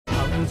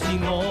自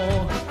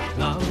我，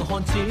硬漢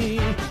子，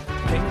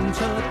拼出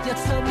一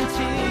身刺，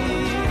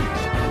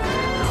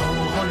流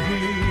汗血，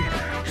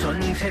盡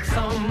赤心，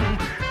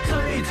追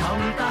尋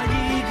大意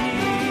義，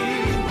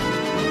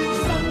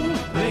生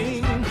命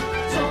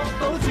作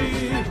賭注，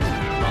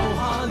留下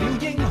了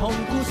英雄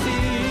故事，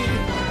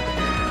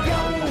憂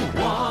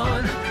患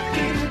見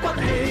骨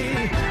氣，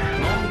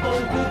昂步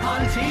顧盼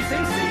似醒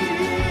獅。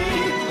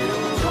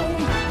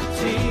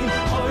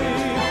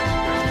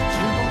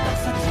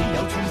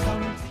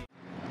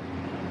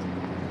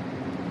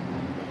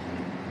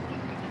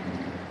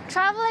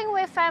 Traveling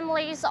with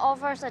families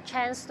offers a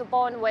chance to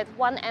bond with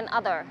one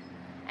another,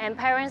 and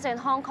parents in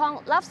Hong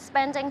Kong love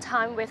spending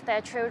time with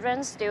their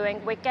children during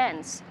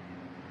weekends.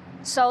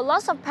 So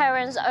lots of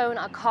parents own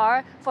a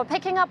car for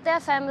picking up their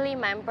family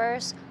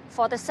members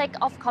for the sake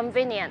of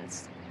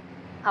convenience.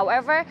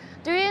 However,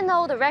 do you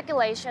know the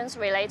regulations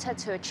related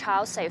to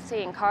child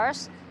safety in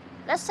cars?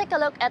 Let's take a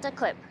look at the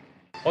clip.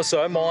 我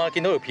上網啊，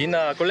見到條片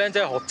啊，個僆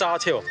仔學揸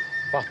車喎，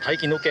哇！睇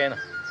見都驚啊！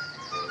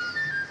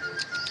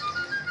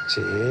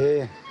切，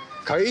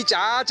佢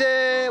渣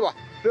啫，哇！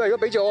你話如果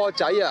俾住我個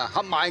仔啊，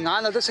合埋眼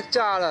啊都識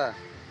揸啦，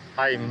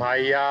係唔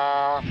係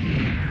啊？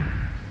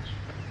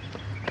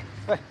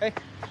喂，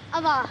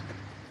阿爸，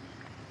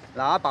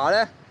嗱阿爸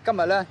咧，今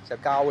日咧就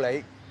教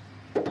你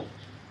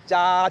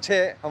揸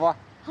車，好唔好啊？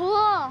好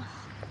啊！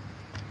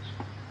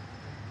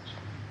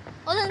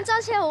我想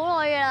揸車好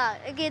耐㗎啦，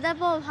你記得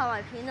幫我拍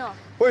埋片喎。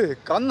喂，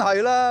梗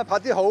係啦，拍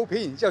啲好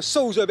片，然之後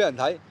show 咗俾人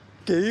睇，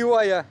幾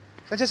威啊！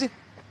上車先。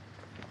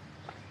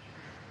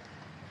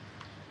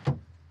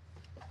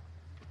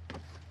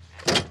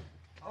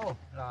好，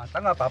嗱，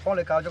等阿爸幫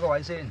你校咗個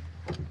位先，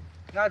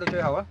挨到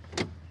最後啊，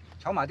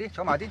坐埋啲，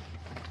坐埋啲，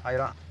係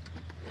啦。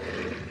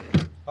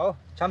好，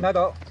睇唔睇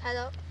到？睇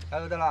到。睇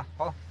到得啦，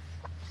好，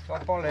再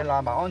幫你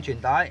攬埋安全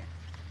帶。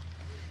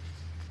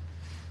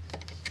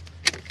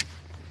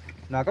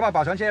嗱，咁阿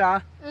爸上車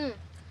啦。嗯。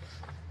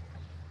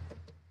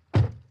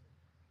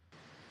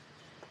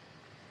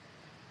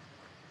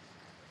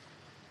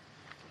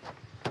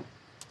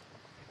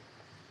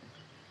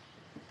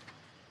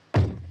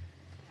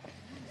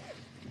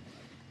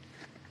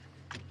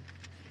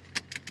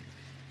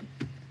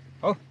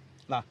好，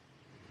嗱，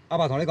阿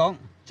爸同你講，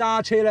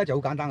揸車咧就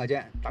好簡單嘅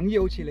啫，等於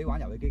好似你玩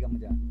遊戲機咁嘅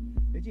啫。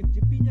你知唔知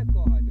邊一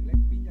個係迫力，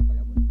邊一個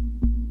有門？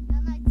梗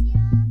係知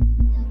啦，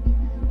有邊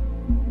係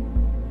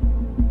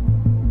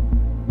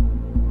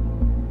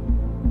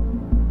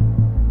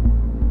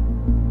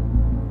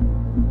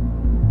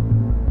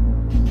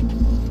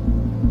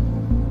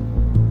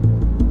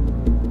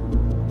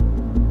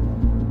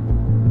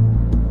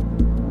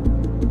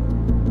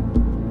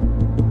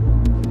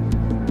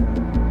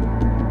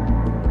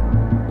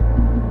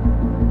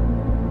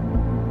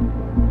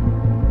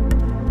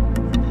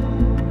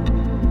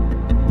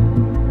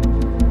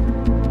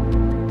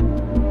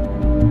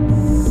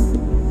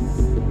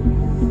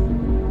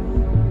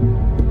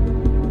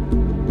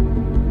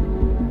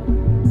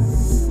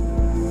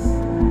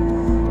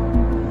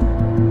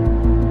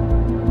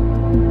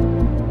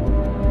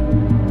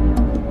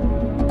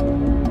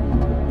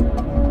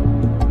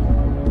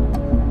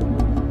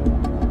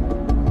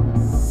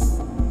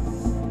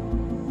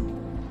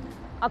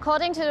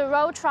？According to the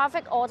Road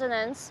Traffic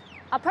Ordinance,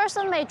 a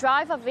person may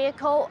drive a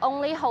vehicle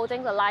only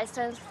holding the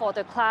license for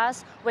the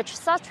class which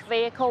such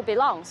vehicle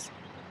belongs.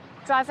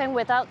 Driving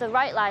without the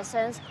right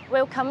license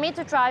will commit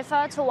the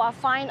driver to a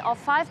fine of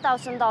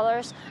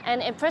 $5,000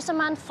 and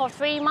imprisonment for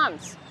 3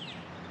 months.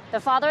 The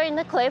father in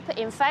the clip,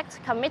 in fact,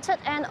 committed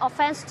an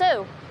offense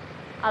too,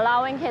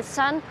 allowing his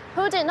son,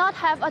 who did not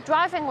have a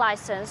driving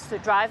license, to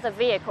drive the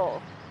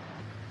vehicle.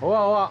 好啊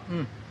好啊，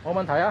冇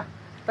問題啊，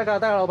得㗎，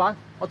老闆，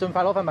我盡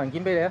快攞份文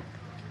件俾你啊。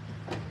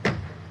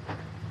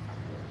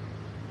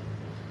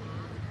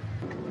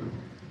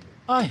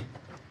唉，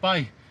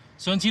弊，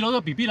上次攞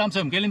咗 BB 攬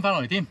上唔記得拎翻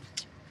落嚟添。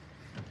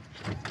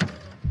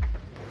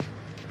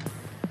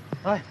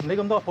唉，唔理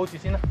咁多，抱住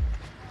先啦。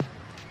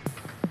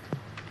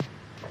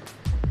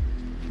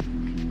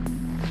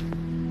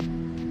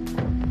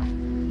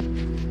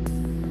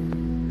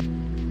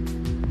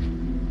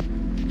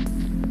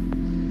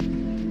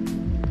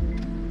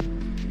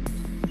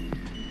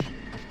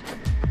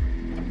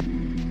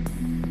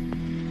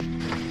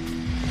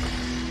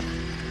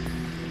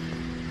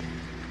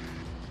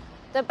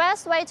The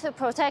best way to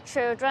protect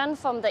children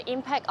from the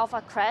impact of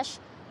a crash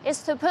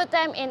is to put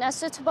them in a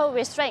suitable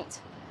restraint.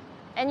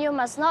 And you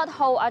must not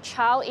hold a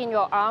child in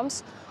your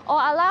arms or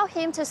allow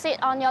him to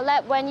sit on your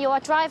lap when you are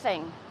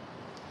driving.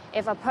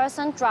 If a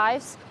person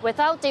drives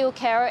without due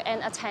care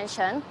and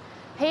attention,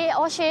 he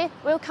or she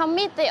will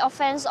commit the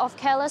offense of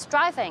careless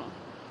driving.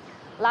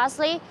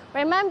 Lastly,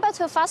 remember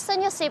to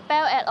fasten your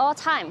seatbelt at all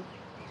times.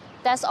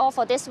 That's all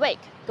for this week.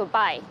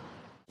 Goodbye.